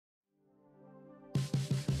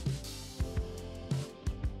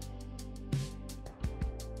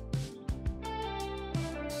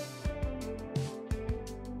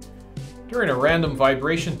During a random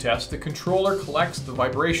vibration test, the controller collects the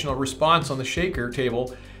vibrational response on the shaker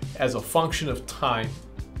table as a function of time.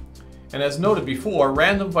 And as noted before,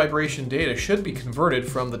 random vibration data should be converted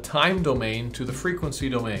from the time domain to the frequency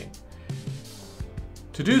domain.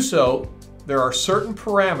 To do so, there are certain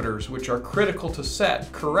parameters which are critical to set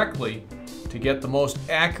correctly to get the most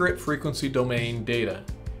accurate frequency domain data.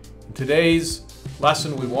 In today's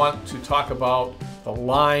lesson, we want to talk about the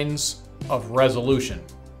lines of resolution.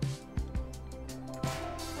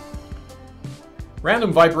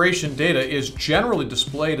 Random vibration data is generally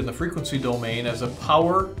displayed in the frequency domain as a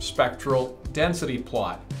power spectral density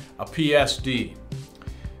plot, a PSD.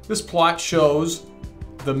 This plot shows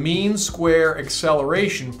the mean square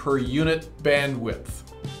acceleration per unit bandwidth.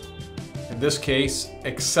 In this case,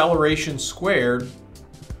 acceleration squared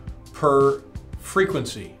per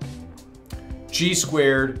frequency, g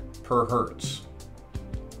squared per hertz.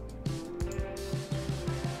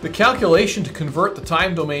 The calculation to convert the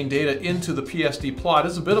time domain data into the PSD plot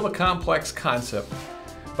is a bit of a complex concept,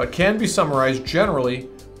 but can be summarized generally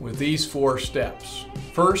with these 4 steps.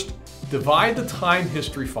 First, divide the time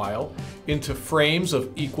history file into frames of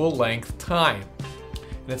equal length time.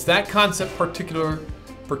 And it's that concept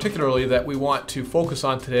particularly that we want to focus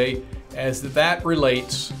on today, as that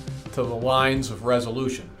relates to the lines of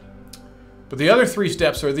resolution. But the other 3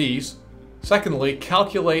 steps are these. Secondly,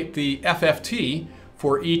 calculate the FFT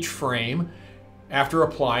for each frame after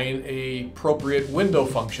applying an appropriate window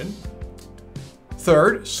function.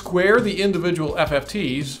 Third, square the individual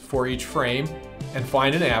FFTs for each frame and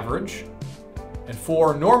find an average. And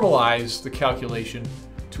 4, normalize the calculation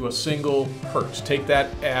to a single hertz. Take that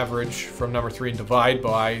average from number 3 and divide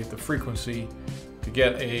by the frequency to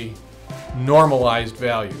get a normalized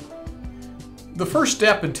value. The first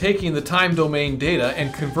step in taking the time domain data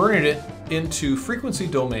and converting it into frequency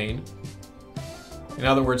domain, in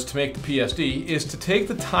other words, to make the PSD, is to take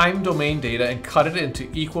the time domain data and cut it into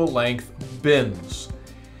equal length bins.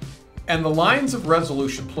 And the lines of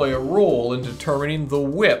resolution play a role in determining the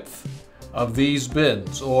width of these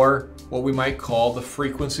bins, or what we might call the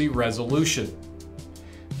frequency resolution.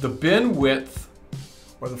 The bin width,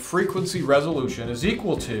 or the frequency resolution, is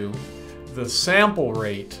equal to the sample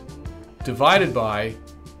rate divided by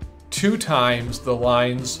 2 times the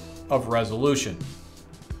lines of resolution.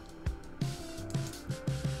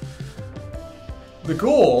 The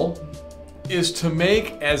goal is to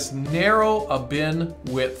make as narrow a bin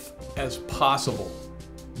width as possible.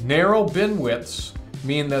 Narrow bin widths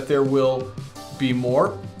mean that there will be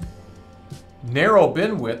more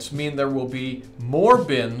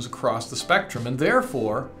bins across the spectrum, and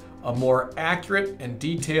therefore a more accurate and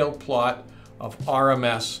detailed plot of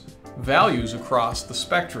RMS values across the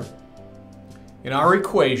spectrum. In our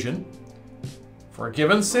equation, for a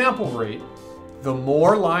given sample rate, the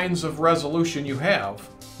more lines of resolution you have,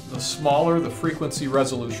 the smaller the frequency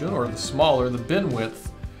resolution, or the smaller the bin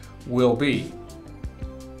width will be.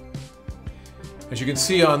 As you can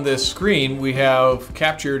see on this screen, we have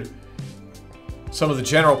captured some of the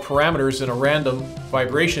general parameters in a random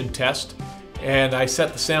vibration test, and I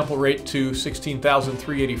set the sample rate to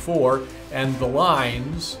 16,384 and the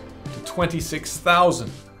lines to 26,000.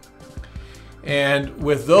 And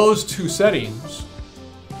with those 2 settings,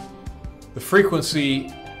 the frequency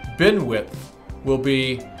bin width will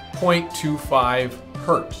be 0.25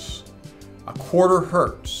 hertz, a quarter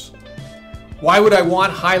hertz. Why would I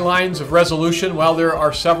want high lines of resolution? Well, there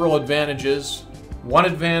are several advantages. One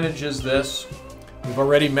advantage is this. We've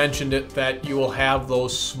already mentioned it, that you will have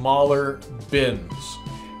those smaller bins.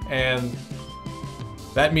 And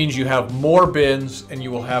that means you have more bins and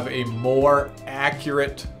you will have a more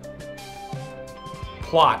accurate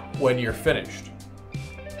plot when you're finished.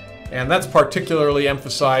 And that's particularly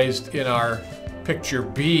emphasized in our picture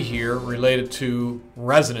B here, related to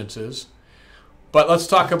resonances. But let's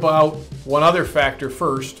talk about one other factor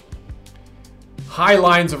first. High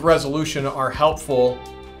lines of resolution are helpful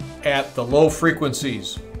at the low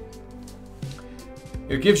frequencies.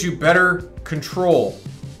 It gives you better control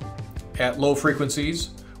at low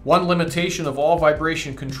frequencies. One limitation of all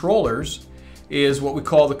vibration controllers is what we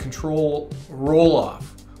call the control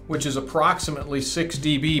roll-off, which is approximately 6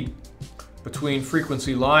 dB between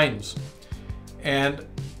frequency lines. And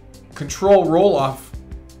control roll-off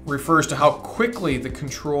refers to how quickly the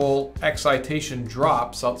control excitation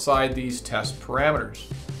drops outside these test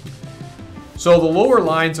parameters. So the lower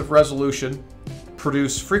lines of resolution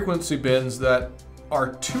produce frequency bins that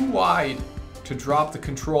are too wide to drop the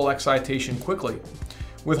control excitation quickly.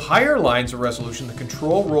 With higher lines of resolution, the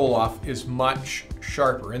control roll-off is much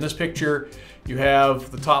sharper. In this picture, you have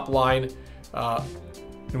the top line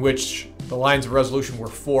in which the lines of resolution were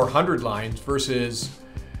 400 lines versus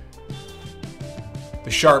the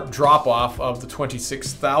sharp drop-off of the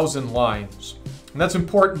 26,000 lines. And that's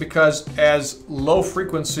important because as low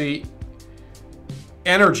frequency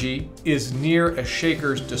energy is near a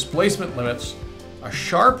shaker's displacement limits, a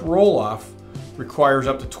sharp roll-off requires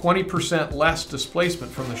up to 20% less displacement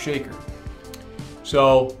from the shaker.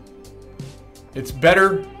 So it's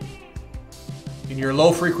better in your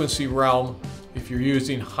low frequency realm if you're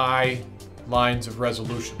using high lines of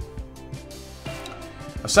resolution.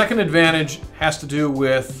 A second advantage has to do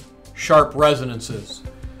with sharp resonances.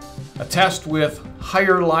 A test with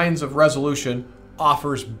higher lines of resolution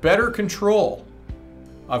offers better control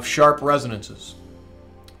of sharp resonances.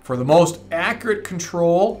 For the most accurate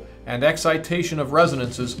control and excitation of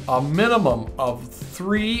resonances, a minimum of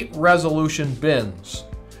 3 resolution bins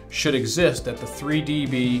should exist at the 3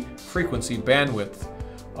 dB frequency bandwidth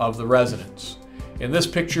of the resonance. In this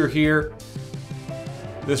picture here,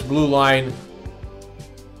 this blue line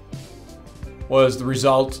was the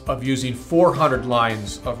result of using 400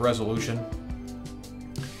 lines of resolution.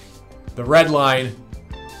 The red line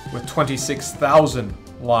with 26,000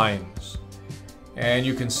 lines. And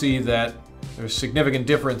you can see that there's significant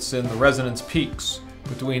difference in the resonance peaks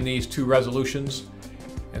between these two resolutions.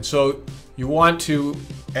 And so you want to,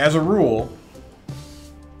 as a rule,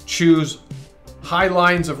 choose high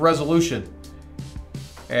lines of resolution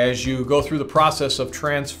as you go through the process of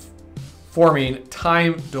transforming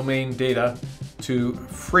time domain data to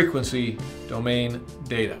frequency domain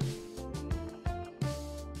data.